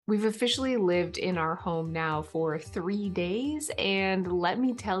We've officially lived in our home now for 3 days, and let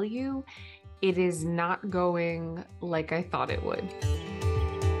me tell you, it is not going like I thought it would.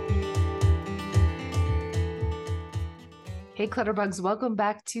 Hey, Clutterbugs, welcome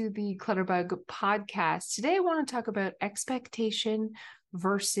back to the Clutterbug podcast. Today, I want to talk about expectation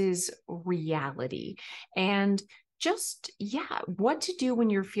versus reality and what to do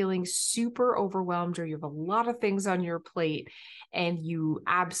when you're feeling super overwhelmed or you have a lot of things on your plate and you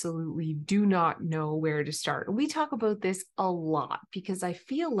absolutely do not know where to start. We talk about this a lot because I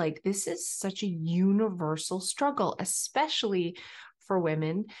feel like this is such a universal struggle, especially for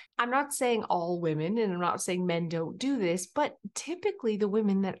women. I'm not saying all women, and I'm not saying men don't do this, but typically the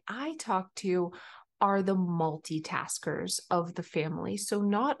women that I talk to are the multitaskers of the family. So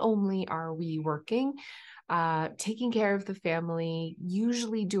not only are we working, taking care of the family,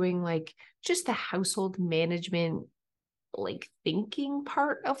 usually doing like just the household management, like thinking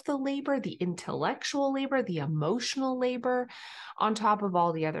part of the labor, the intellectual labor, the emotional labor, on top of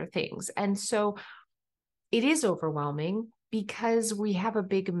all the other things. And so it is overwhelming because we have a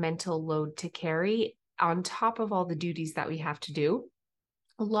big mental load to carry on top of all the duties that we have to do.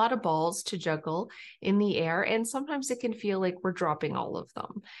 A lot of balls to juggle in the air, and sometimes it can feel like we're dropping all of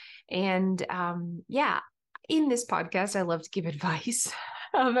them. And in this podcast, I love to give advice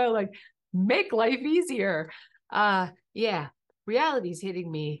about like make life easier. Reality's hitting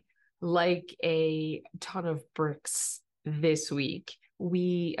me like a ton of bricks this week.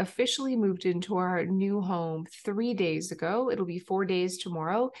 We officially moved into our new home 3 days ago. It'll be 4 days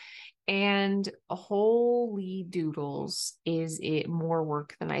tomorrow. And holy doodles, is it more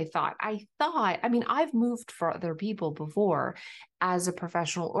work than I thought. I've moved for other people before as a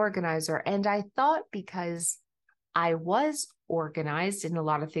professional organizer. And I thought because I was organized and a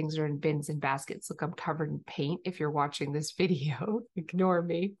lot of things are in bins and baskets. Look, I'm covered in paint. If you're watching this video, ignore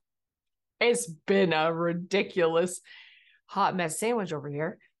me. It's been a ridiculous hot mess sandwich over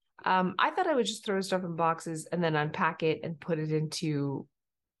here. I thought I would just throw stuff in boxes and then unpack it and put it into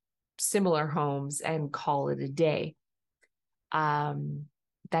similar homes and call it a day.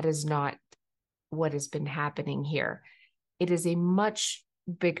 That is not what has been happening here. It is a much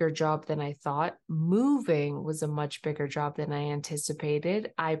bigger job than I thought. Moving was a much bigger job than I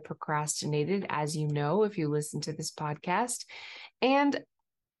anticipated. I procrastinated, as you know, if you listen to this podcast. And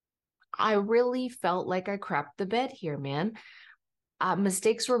I really felt like I crapped the bed here, man.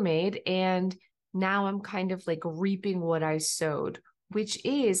 Mistakes were made, and now I'm kind of like reaping what I sowed, which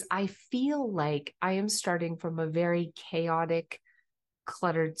is I feel like I am starting from a very chaotic,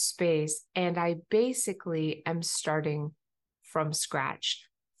 cluttered space, and I basically am starting from scratch.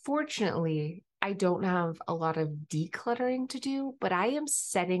 Fortunately, I don't have a lot of decluttering to do, but I am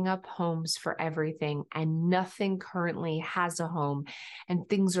setting up homes for everything, and nothing currently has a home, and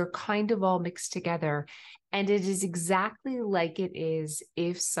things are kind of all mixed together. And it is exactly like it is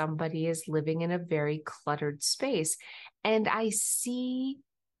if somebody is living in a very cluttered space. And I see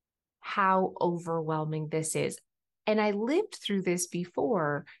how overwhelming this is. And I lived through this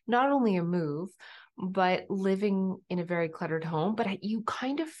before, not only a move, but living in a very cluttered home. But you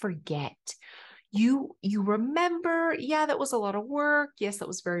kind of forget. You remember, yeah, that was a lot of work. Yes, that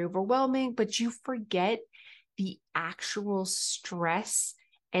was very overwhelming, but you forget the actual stress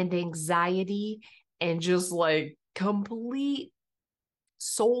and anxiety and just like complete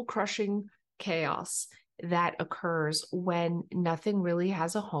soul crushing chaos that occurs when nothing really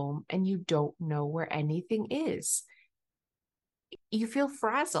has a home and you don't know where anything is. You feel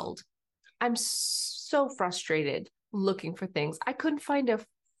frazzled. I'm so frustrated looking for things. I couldn't find a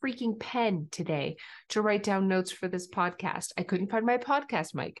freaking pen today to write down notes for this podcast. I couldn't find my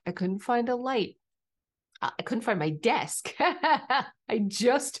podcast mic. I couldn't find a light. I couldn't find my desk. I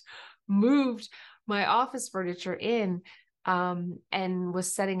just moved my office furniture in and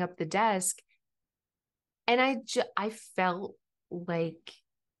was setting up the desk. And I felt like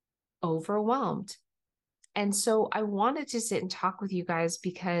overwhelmed. And so I wanted to sit and talk with you guys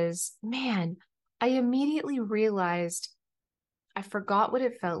because, man, I immediately realized I forgot what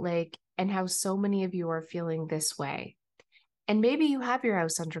it felt like and how so many of you are feeling this way. And maybe you have your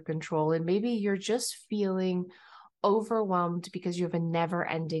house under control, and maybe you're just feeling overwhelmed because you have a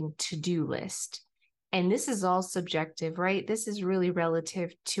never-ending to-do list. And this is all subjective, right? This is really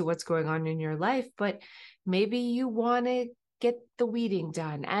relative to what's going on in your life, but maybe you want to get the weeding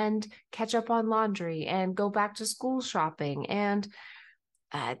done and catch up on laundry and go back to school shopping. And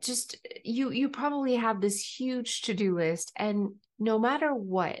just you probably have this huge to-do list. And no matter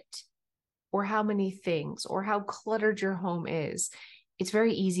what, or how many things, or how cluttered your home is, it's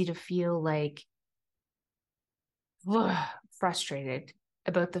very easy to feel like frustrated.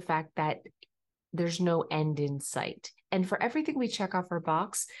 about the fact that there's no end in sight. And for everything we check off our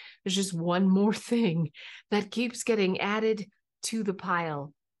box, there's just one more thing that keeps getting added to the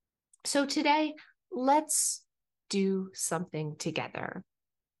pile. So today, let's do something together.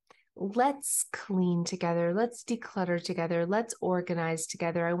 Let's clean together. Let's declutter together. Let's organize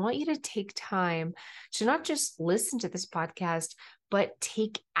together. I want you to take time to not just listen to this podcast, but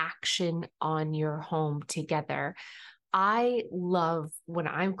take action on your home together. I love when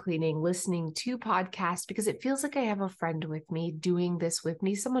I'm cleaning, listening to podcasts because it feels like I have a friend with me doing this with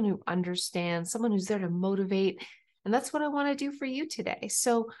me, someone who understands, someone who's there to motivate. And that's what I want to do for you today.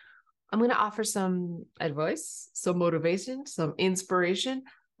 So I'm going to offer some advice, some motivation, some inspiration.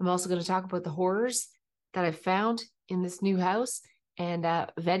 I'm also going to talk about the horrors that I've found in this new house and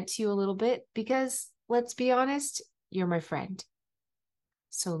vent to you a little bit because let's be honest, you're my friend.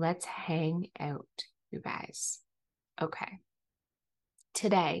 So let's hang out, you guys. Okay.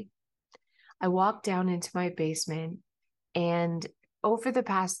 Today, I walked down into my basement, and over the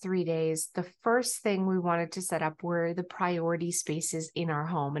past 3 days, the first thing we wanted to set up were the priority spaces in our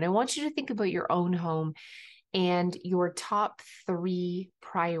home. And I want you to think about your own home and your top 3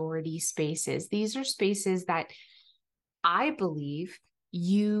 priority spaces. These are spaces that I believe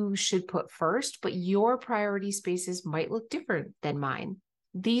you should put first, but your priority spaces might look different than mine.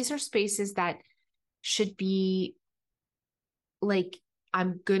 These are spaces that should be like,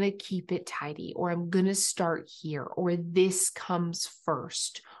 I'm going to keep it tidy, or I'm going to start here, or this comes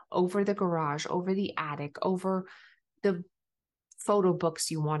first over the garage, over the attic, over the photo books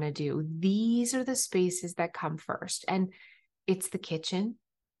you want to do. These are the spaces that come first. And it's the kitchen,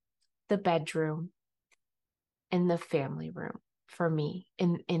 the bedroom, and the family room for me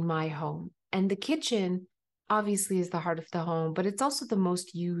in my home. And the kitchen obviously is the heart of the home, but it's also the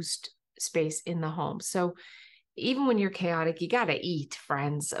most used space in the home. So even when you're chaotic, you got to eat,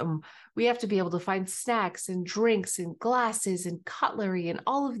 friends. We have to be able to find snacks and drinks and glasses and cutlery and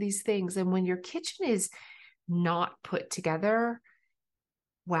all of these things. And when your kitchen is not put together,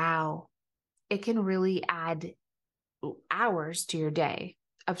 wow, it can really add hours to your day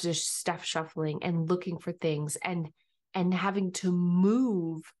of just stuff shuffling and looking for things and having to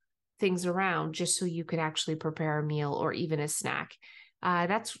move things around just so you could actually prepare a meal or even a snack.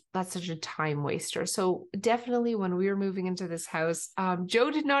 That's such a time waster. So definitely when we were moving into this house, Joe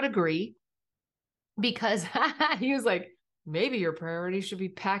did not agree because he was like, maybe your priority should be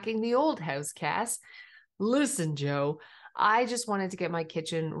packing the old house, Cass. Listen, Joe, I just wanted to get my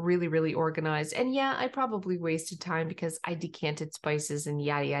kitchen really, really organized. And yeah, I probably wasted time because I decanted spices and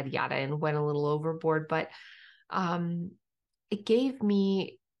yada, yada, yada, and went a little overboard. But it gave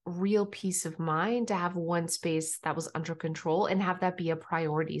me real peace of mind to have one space that was under control and have that be a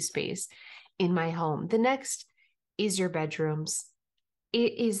priority space in my home. The next is your bedrooms.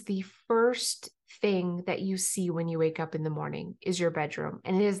 It is the first thing that you see when you wake up in the morning is your bedroom.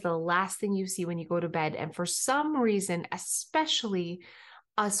 And it is the last thing you see when you go to bed. And for some reason, especially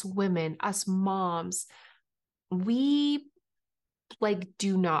us women, us moms, we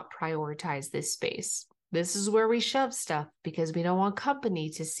do not prioritize this space. This is where we shove stuff because we don't want company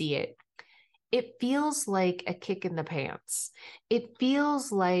to see it. It feels like a kick in the pants. It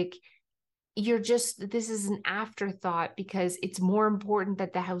feels like this is an afterthought because it's more important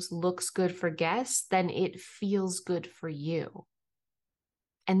that the house looks good for guests than it feels good for you.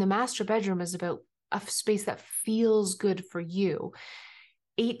 And the master bedroom is about a space that feels good for you.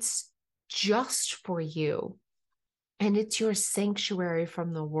 It's just for you. And it's your sanctuary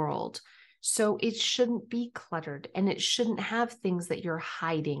from the world. So it shouldn't be cluttered and it shouldn't have things that you're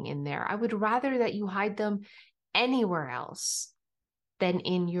hiding in there. I would rather that you hide them anywhere else than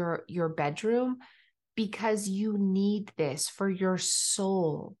in your bedroom because you need this for your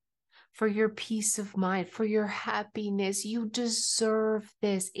soul, for your peace of mind, for your happiness. You deserve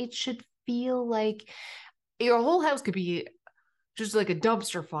this. It should feel like your whole house could be just like a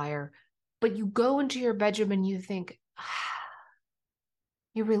dumpster fire, but you go into your bedroom and you think,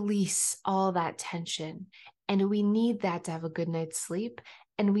 you release all that tension. And we need that to have a good night's sleep.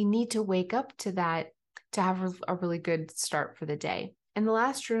 And we need to wake up to that to have a really good start for the day. And the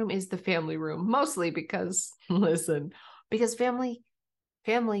last room is the family room, mostly because, listen, because family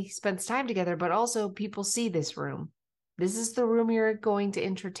spends time together, but also people see this room. This is the room you're going to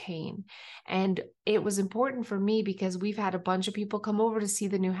entertain. And it was important for me because we've had a bunch of people come over to see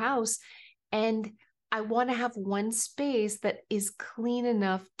the new house. And I want to have one space that is clean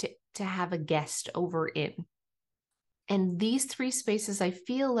enough to have a guest over in. And these 3 spaces, I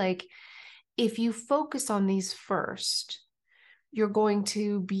feel like if you focus on these first, you're going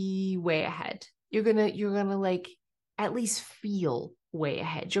to be way ahead. You're gonna like at least feel way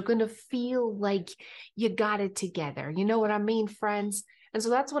ahead. You're going to feel like you got it together. You know what I mean, friends? And so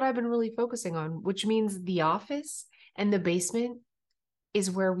that's what I've been really focusing on, which means the office and the basement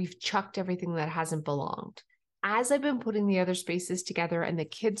is where we've chucked everything that hasn't belonged. As I've been putting the other spaces together and the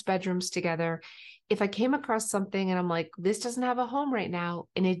kids' bedrooms together, if I came across something and I'm like, this doesn't have a home right now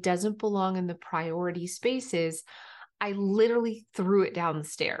and it doesn't belong in the priority spaces, I literally threw it down the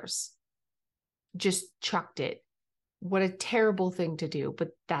stairs, just chucked it. What a terrible thing to do, but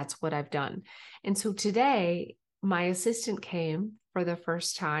that's what I've done. And so today, my assistant came for the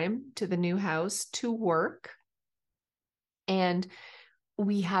first time to the new house to work, and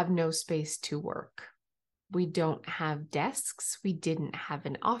we have no space to work. We don't have desks. We didn't have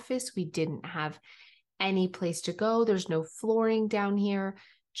an office. We didn't have any place to go. There's no flooring down here.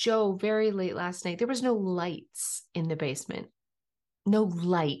 Joe, very late last night, there was no lights in the basement. No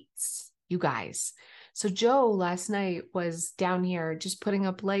lights, you guys. So Joe last night was down here just putting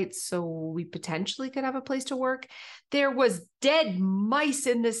up lights so we potentially could have a place to work. There was dead mice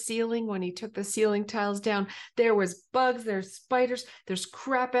in the ceiling when he took the ceiling tiles down. There was bugs, there's spiders, there's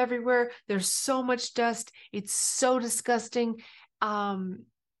crap everywhere. There's so much dust. It's so disgusting.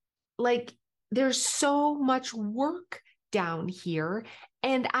 Like there's so much work down here.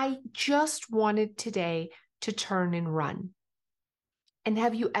 And I just wanted today to turn and run. And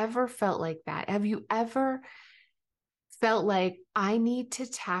have you ever felt like that? Have you ever felt like I need to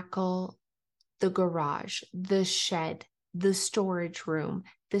tackle the garage, the shed, the storage room,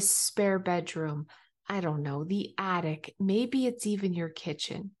 the spare bedroom? I don't know, the attic. Maybe it's even your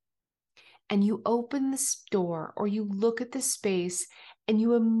kitchen. And you open the door or you look at the space and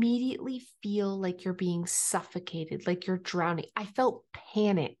you immediately feel like you're being suffocated, like you're drowning. I felt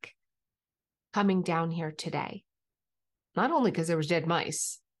panic coming down here today. Not only because there was dead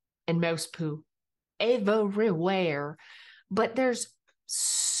mice and mouse poo everywhere, but there's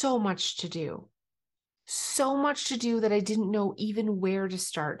so much to do. So much to do that I didn't know even where to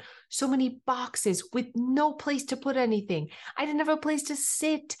start. So many boxes with no place to put anything. I didn't have a place to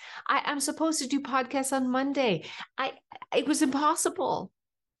sit. I'm supposed to do podcasts on Monday. It was impossible.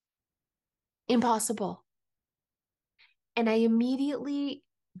 Impossible. And I immediately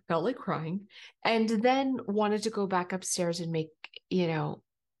felt like crying and then wanted to go back upstairs and make,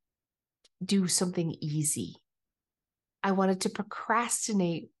 do something easy. I wanted to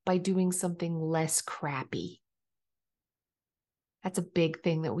procrastinate by doing something less crappy. That's a big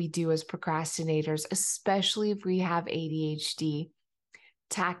thing that we do as procrastinators, especially if we have ADHD.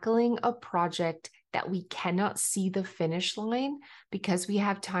 Tackling a project that we cannot see the finish line because we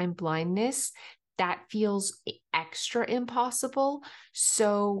have time blindness, that feels extra impossible.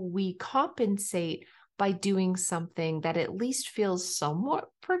 So we compensate by doing something that at least feels somewhat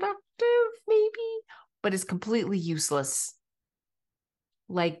productive, maybe, but is completely useless.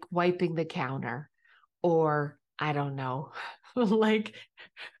 Like wiping the counter, or I don't know, like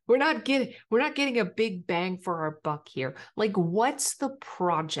we're not getting a big bang for our buck here. Like, what's the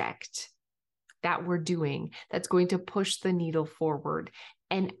project that we're doing that's going to push the needle forward?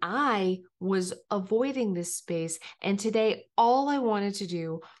 And I was avoiding this space. And today, all I wanted to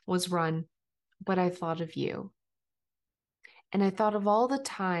do was run, but I thought of you. And I thought of all the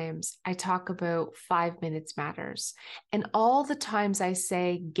times I talk about 5 minutes matters and all the times I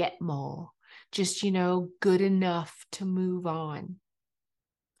say, get more, just, good enough to move on.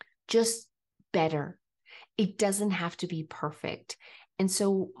 Just better. It doesn't have to be perfect. And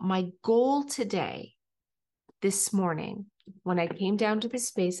so my goal today, this morning, when I came down to the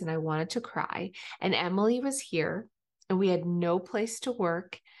space and I wanted to cry, and Emily was here and we had no place to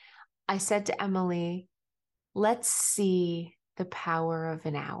work, I said to Emily, let's see the power of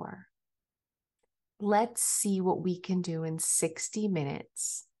an hour. Let's see what we can do in 60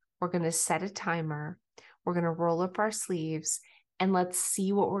 minutes. We're going to set a timer. We're going to roll up our sleeves and let's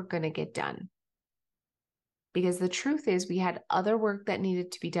see what we're going to get done. Because the truth is we had other work that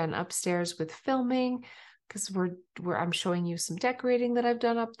needed to be done upstairs with filming, because I'm showing you some decorating that I've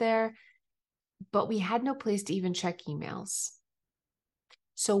done up there, but we had no place to even check emails.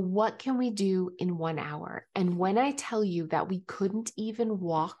 So what can we do in 1 hour? And when I tell you that we couldn't even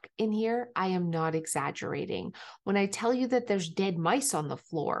walk in here, I am not exaggerating. When I tell you that there's dead mice on the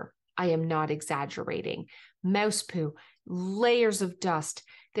floor, I am not exaggerating. Mouse poo, layers of dust.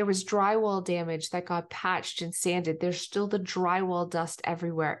 There was drywall damage that got patched and sanded. There's still the drywall dust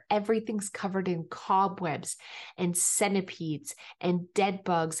everywhere. Everything's covered in cobwebs and centipedes and dead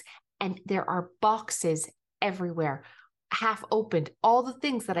bugs. And there are boxes everywhere. half opened, all the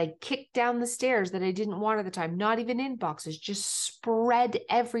things that I kicked down the stairs that I didn't want at the time, not even in boxes, just spread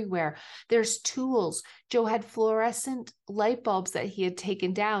everywhere. There's tools. Joe had fluorescent light bulbs that he had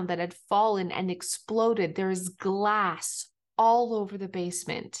taken down that had fallen and exploded. There's glass all over the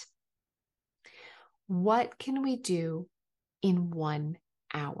basement. What can we do in 1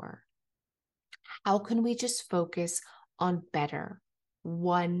 hour? How can we just focus on better,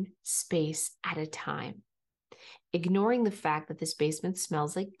 one space at a time? Ignoring the fact that this basement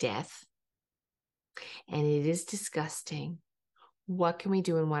smells like death and it is disgusting. What can we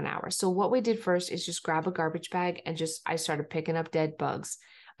do in 1 hour? So what we did first is just grab a garbage bag and I started picking up dead bugs.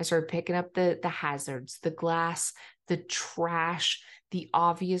 I started picking up the hazards, the glass, the trash, the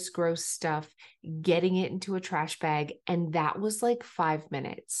obvious gross stuff, getting it into a trash bag. And that was like 5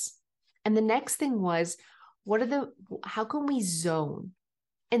 minutes. And the next thing was, how can we zone?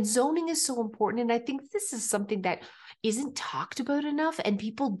 And zoning is so important. And I think this is something that isn't talked about enough and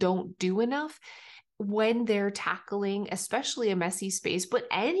people don't do enough when they're tackling, especially a messy space, but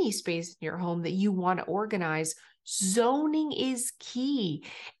any space in your home that you want to organize. Zoning is key.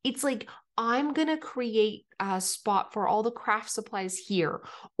 It's like, I'm going to create a spot for all the craft supplies here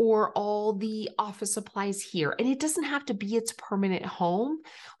or all the office supplies here. And it doesn't have to be its permanent home.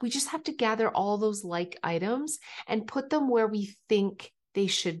 We just have to gather all those like items and put them where we think they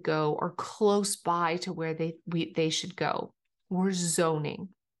should go or close by to where they should go. We're zoning.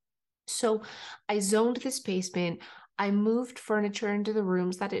 So I zoned this basement. I moved furniture into the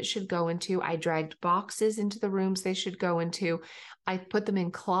rooms that it should go into. I dragged boxes into the rooms they should go into. I put them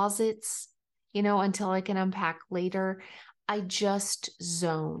in closets, until I can unpack later. I just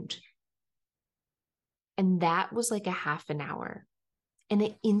zoned. And that was like a half an hour. And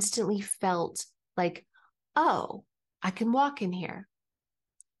it instantly felt like, oh, I can walk in here.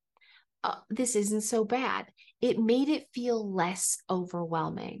 This isn't so bad. It made it feel less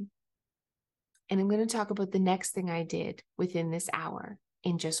overwhelming. And I'm going to talk about the next thing I did within this hour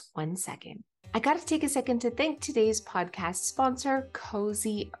in just 1 second. I got to take a second to thank today's podcast sponsor,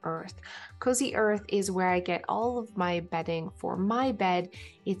 Cozy Earth. Cozy Earth is where I get all of my bedding for my bed.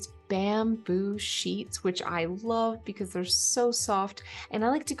 It's bamboo sheets, which I love because they're so soft. And I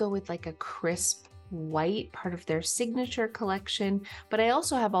like to go with like a crisp white, part of their signature collection, but I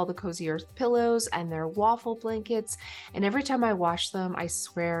also have all the Cozy Earth pillows and their waffle blankets, and every time I wash them, I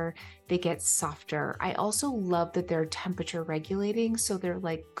swear they get softer. I also love that they're temperature regulating, so they're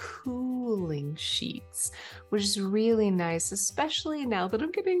like cooling sheets, which is really nice, especially now that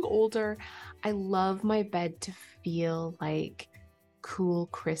I'm getting older. I love my bed to feel like cool,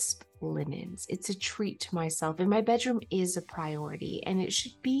 crisp linens. It's a treat to myself, and my bedroom is a priority, and it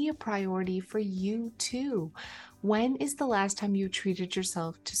should be a priority for you too. When is the last time you treated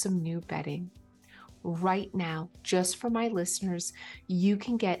yourself to some new bedding? Right now, just for my listeners, you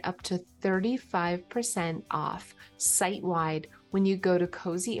can get up to 35% off site-wide when you go to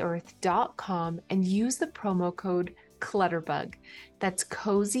cozyearth.com and use the promo code Clutterbug. That's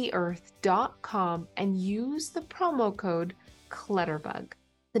cozyearth.com and use the promo code Clutterbug.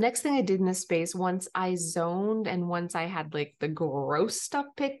 The next thing I did in this space, once I zoned and once I had like the gross stuff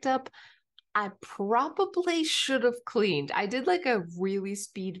picked up, I probably should have cleaned. I did like a really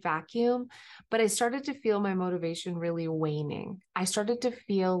speed vacuum, but I started to feel my motivation really waning. I started to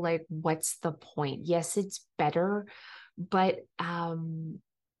feel like, what's the point? Yes, it's better, but I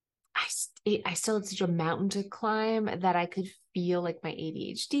still had such a mountain to climb that I could feel like my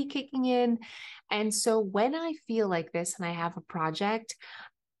ADHD kicking in. And so when I feel like this and I have a project,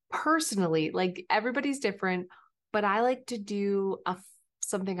 personally, like everybody's different, but I like to do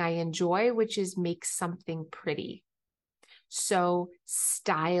something I enjoy, which is make something pretty. So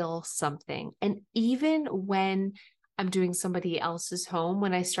style something. And even when I'm doing somebody else's home,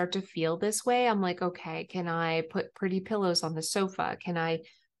 when I start to feel this way, I'm like, okay, can I put pretty pillows on the sofa? Can I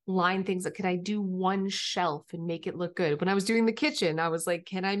line things up? Can I do one shelf and make it look good? When I was doing the kitchen, I was like,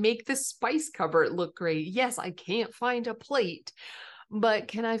 can I make the spice cupboard look great? Yes, I can't find a plate, but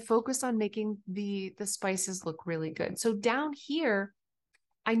can I focus on making the spices look really good? So down here,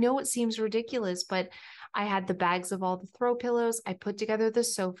 I know it seems ridiculous, but I had the bags of all the throw pillows. I put together the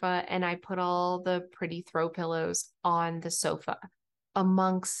sofa and I put all the pretty throw pillows on the sofa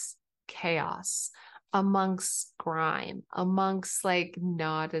amongst chaos, amongst grime, amongst like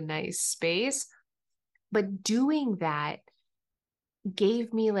not a nice space. But doing that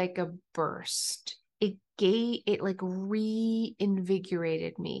gave me like a burst. It like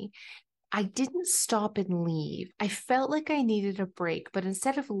reinvigorated me. I didn't stop and leave. I felt like I needed a break, but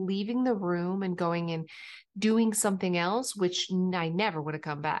instead of leaving the room and going and doing something else, which I never would have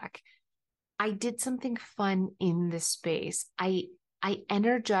come back, I did something fun in the space. I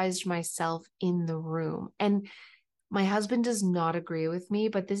energized myself in the room. And my husband does not agree with me,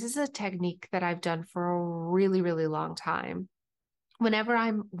 but this is a technique that I've done for a really, really long time. Whenever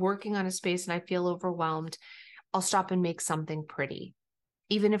I'm working on a space and I feel overwhelmed, I'll stop and make something pretty.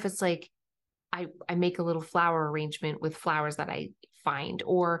 Even if it's like I make a little flower arrangement with flowers that I find,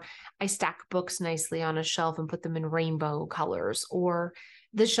 or I stack books nicely on a shelf and put them in rainbow colors, or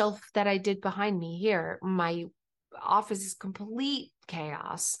the shelf that I did behind me here, my office is complete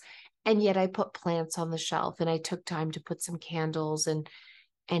chaos. And yet I put plants on the shelf and I took time to put some candles and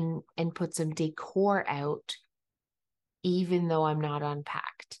put some decor out, even though I'm not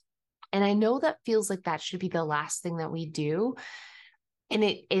unpacked. And I know that feels like that should be the last thing that we do, and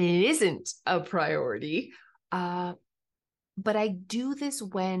it isn't a priority. But I do this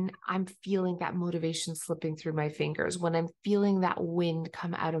when I'm feeling that motivation slipping through my fingers, when I'm feeling that wind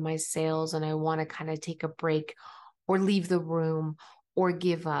come out of my sails and I want to kind of take a break or leave the room or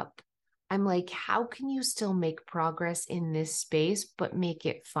give up. I'm like, how can you still make progress in this space, but make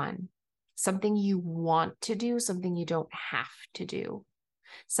it fun? Something you want to do, something you don't have to do,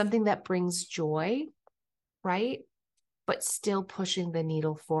 something that brings joy, right? But still pushing the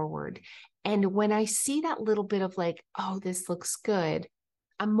needle forward. And when I see that little bit of like, oh, this looks good,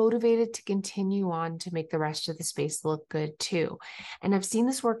 I'm motivated to continue on to make the rest of the space look good too. And I've seen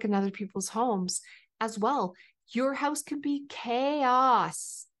this work in other people's homes as well. Your house can be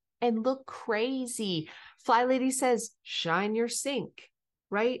chaos and look crazy. Fly Lady says, shine your sink,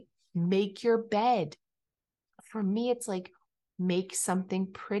 right? Make your bed. For me, it's like, make something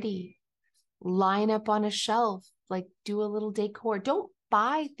pretty, line up on a shelf, like do a little decor. Don't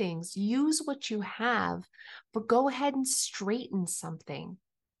buy things, use what you have, but go ahead and straighten something.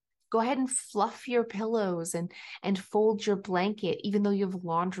 Go ahead and fluff your pillows and fold your blanket, even though you have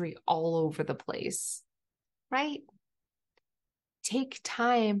laundry all over the place, right? Take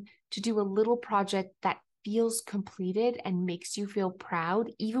time to do a little project that feels completed and makes you feel proud,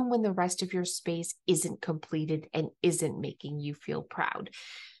 even when the rest of your space isn't completed and isn't making you feel proud,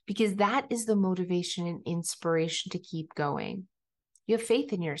 because that is the motivation and inspiration to keep going. You have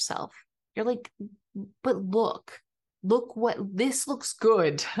faith in yourself. You're like, but look what this looks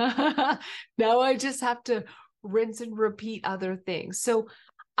good. Now I just have to rinse and repeat other things. So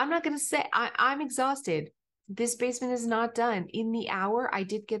I'm not going to say I'm exhausted. This basement is not done. In the hour, I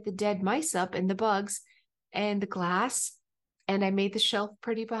did get the dead mice up and the bugs and the glass, and I made the shelf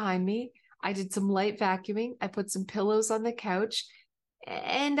pretty behind me. I did some light vacuuming. I put some pillows on the couch,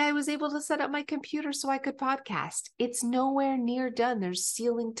 and I was able to set up my computer so I could podcast. It's nowhere near done. There's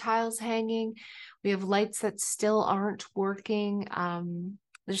ceiling tiles hanging. We have lights that still aren't working.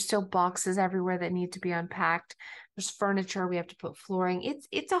 There's still boxes everywhere that need to be unpacked. There's furniture. We have to put flooring.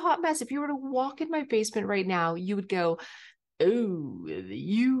 It's a hot mess. If you were to walk in my basement right now, you would go, oh,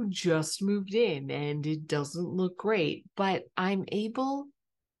 you just moved in and it doesn't look great. But I'm able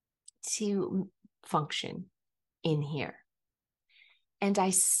to function in here. And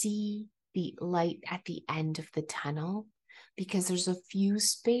I see the light at the end of the tunnel because there's a few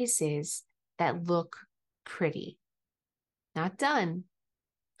spaces that look pretty. Not done,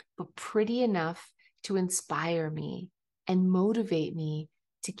 but pretty enough to inspire me and motivate me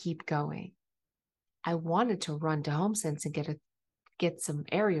to keep going. I wanted to run to HomeSense and get some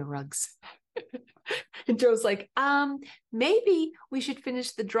area rugs. And Joe's like, maybe we should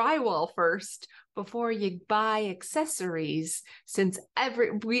finish the drywall first before you buy accessories, since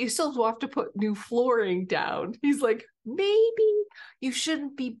we still have to put new flooring down. He's like, maybe you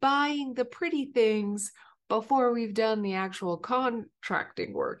shouldn't be buying the pretty things before we've done the actual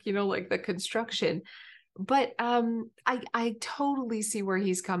contracting work, like the construction. But I totally see where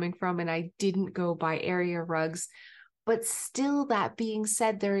he's coming from, and I didn't go buy area rugs. But still, that being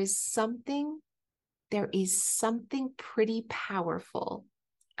said, there is something pretty powerful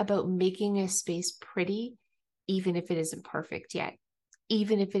about making a space pretty, even if it isn't perfect yet,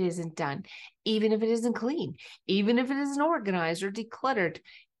 even if it isn't done, even if it isn't clean, even if it isn't organized or decluttered.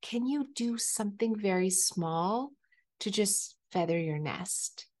 Can you do something very small to just feather your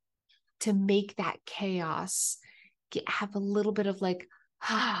nest, to make that chaos have a little bit of like,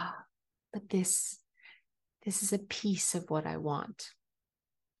 but this is a piece of what I want.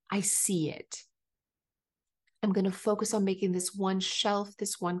 I see it. I'm going to focus on making this one shelf,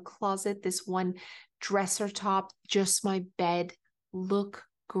 this one closet, this one dresser top, just my bed look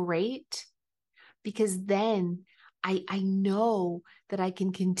great, because then I know that I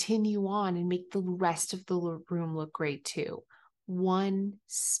can continue on and make the rest of the room look great too. One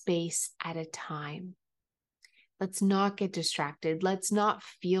space at a time. Let's not get distracted. Let's not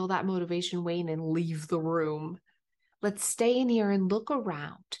feel that motivation wane and leave the room. Let's stay in here and look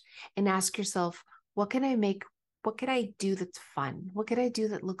around and ask yourself, what can I make? What can I do that's fun? What can I do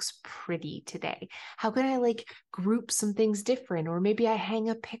that looks pretty today? How can I like group some things different? Or maybe I hang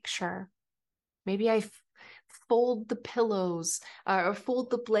a picture. Maybe I fold the pillows or fold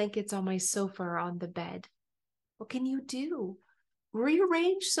the blankets on my sofa or on the bed. What can you do?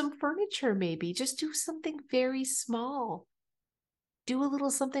 Rearrange some furniture, maybe. Just do something very small. Do a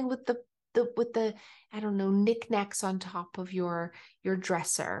little something with the I don't know, knickknacks on top of your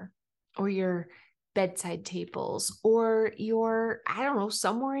dresser or your bedside tables or your, I don't know,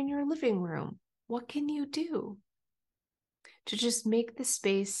 somewhere in your living room. What can you do to just make the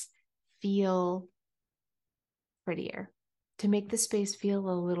space feel prettier, to make the space feel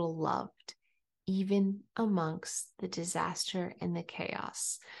a little loved, even amongst the disaster and the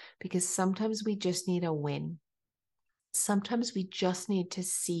chaos? Because sometimes we just need a win. Sometimes we just need to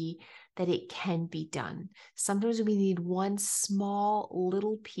see that it can be done. Sometimes we need one small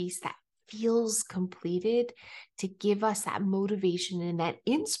little piece that feels completed to give us that motivation and that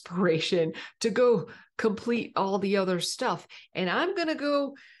inspiration to go complete all the other stuff. And I'm going to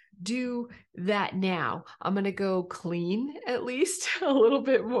go do that now. I'm going to go clean at least a little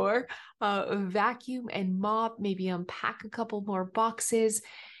bit more, vacuum and mop, maybe unpack a couple more boxes.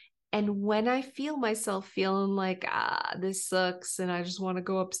 And when I feel myself feeling like, this sucks and I just want to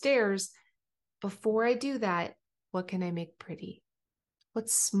go upstairs, before I do that, what can I make pretty? What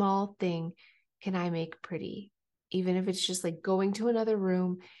small thing can I make pretty? Even if it's just like going to another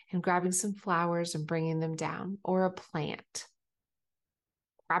room and grabbing some flowers and bringing them down, or a plant,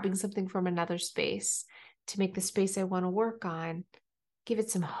 grabbing something from another space to make the space I want to work on, give it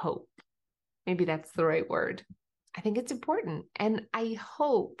some hope. Maybe that's the right word. I think it's important. And I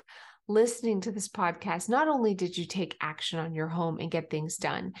hope listening to this podcast, not only did you take action on your home and get things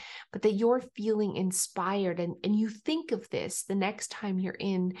done, but that you're feeling inspired and you think of this the next time you're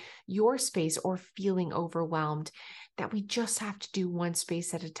in your space or feeling overwhelmed, that we just have to do one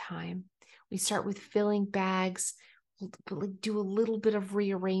space at a time. We start with filling bags, do a little bit of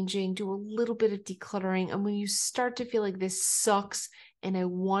rearranging, do a little bit of decluttering. And when you start to feel like this sucks and I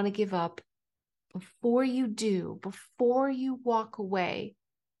want to give up, before you do, before you walk away,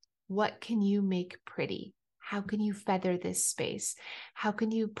 what can you make pretty? How can you feather this space? How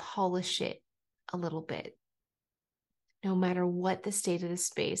can you polish it a little bit? No matter what the state of the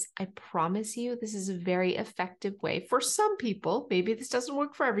space, I promise you, this is a very effective way for some people. Maybe this doesn't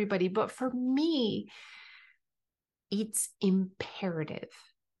work for everybody, but for me, it's imperative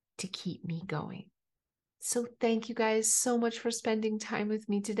to keep me going. So thank you guys so much for spending time with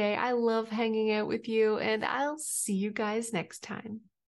me today. I love hanging out with you, and I'll see you guys next time.